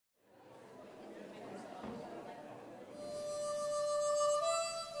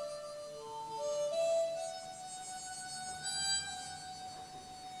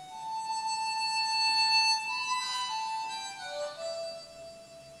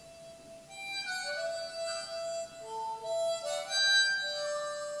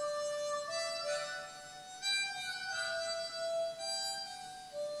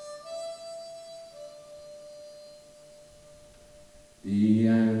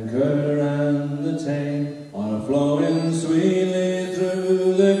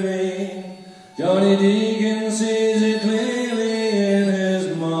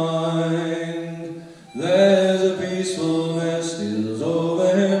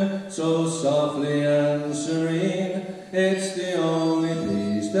him so softly and serene. It's the only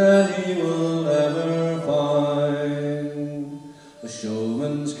peace that he will ever find. A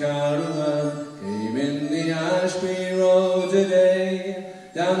showman's caravan came in the Ashby Road today.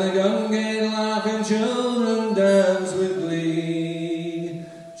 Down the gun gate laughing children dance with glee.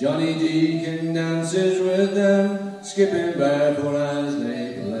 Johny Deakin dances with them, skipping barefoot as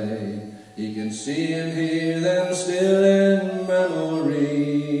they play. He can see and hear them still in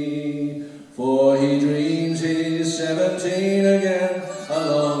memory, for he dreams he's 17 again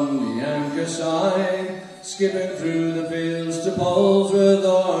along the Anker side, skipping through the fields to Polesworth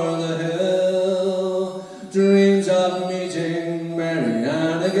or the hill. Dreams of meeting Mary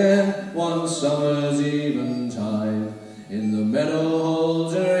Ann again one summer's eventide, in the meadow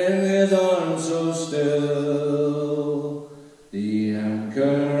holds her in his arms so still. The Anker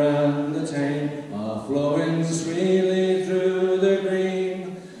and the Tame are flowing sweetly through the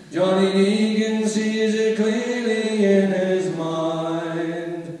green. Johny Deakin sees it clearly in his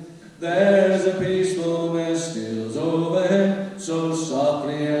mind. There's a peacefulness steals over him so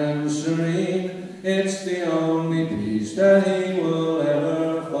softly and serene. It's the only peace that he will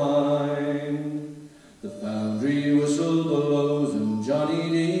ever find. The foundry whistle blows and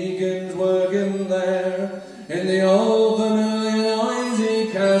Johny Deakin's working there, in the old familiar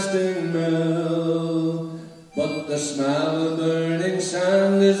noisy casting mill. But the smell of burning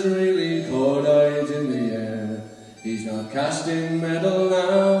sand is really cordite in the air. He's not casting metal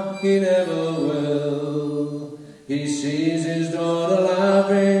now, he never will. He sees his daughter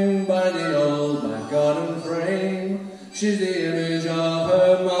laughing by the old back garden frame. She's the image of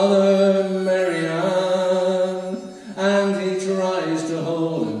her mother, Mary Ann, and he tries to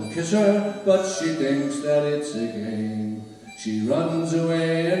hold and kiss her, but she thinks that it's a game. She runs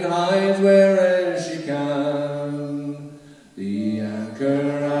away and hides wherever she can. The Anker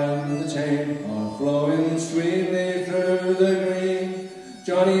and the Tame are flowing sweetly through the green.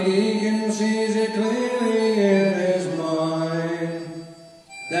 Johny Deakin sees it clearly in his mind.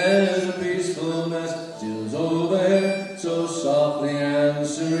 There's a peacefulness steals over him so softly and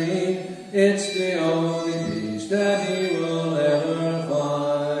serene. It's the only peace that he will ever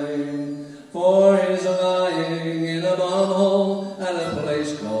find. For he's lying in a bomb hole at a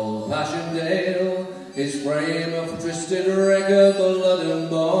place called Passchendaele, his frame of twisted wreck of blood and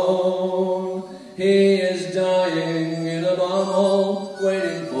bone. He is dying in a bomb hole,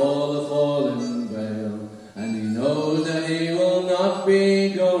 waiting for the fallen veil, and he knows that he will not be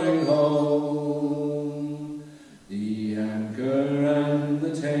going home. The Anker and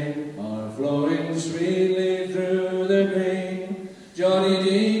the Tame are flowing sweetly through the green. Johny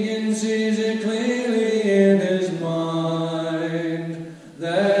Deakin sees it clearly in his mind.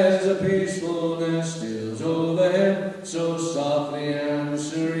 There's a peacefulness steals over him so softly and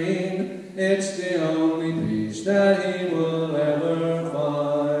serene. It's the only peace that he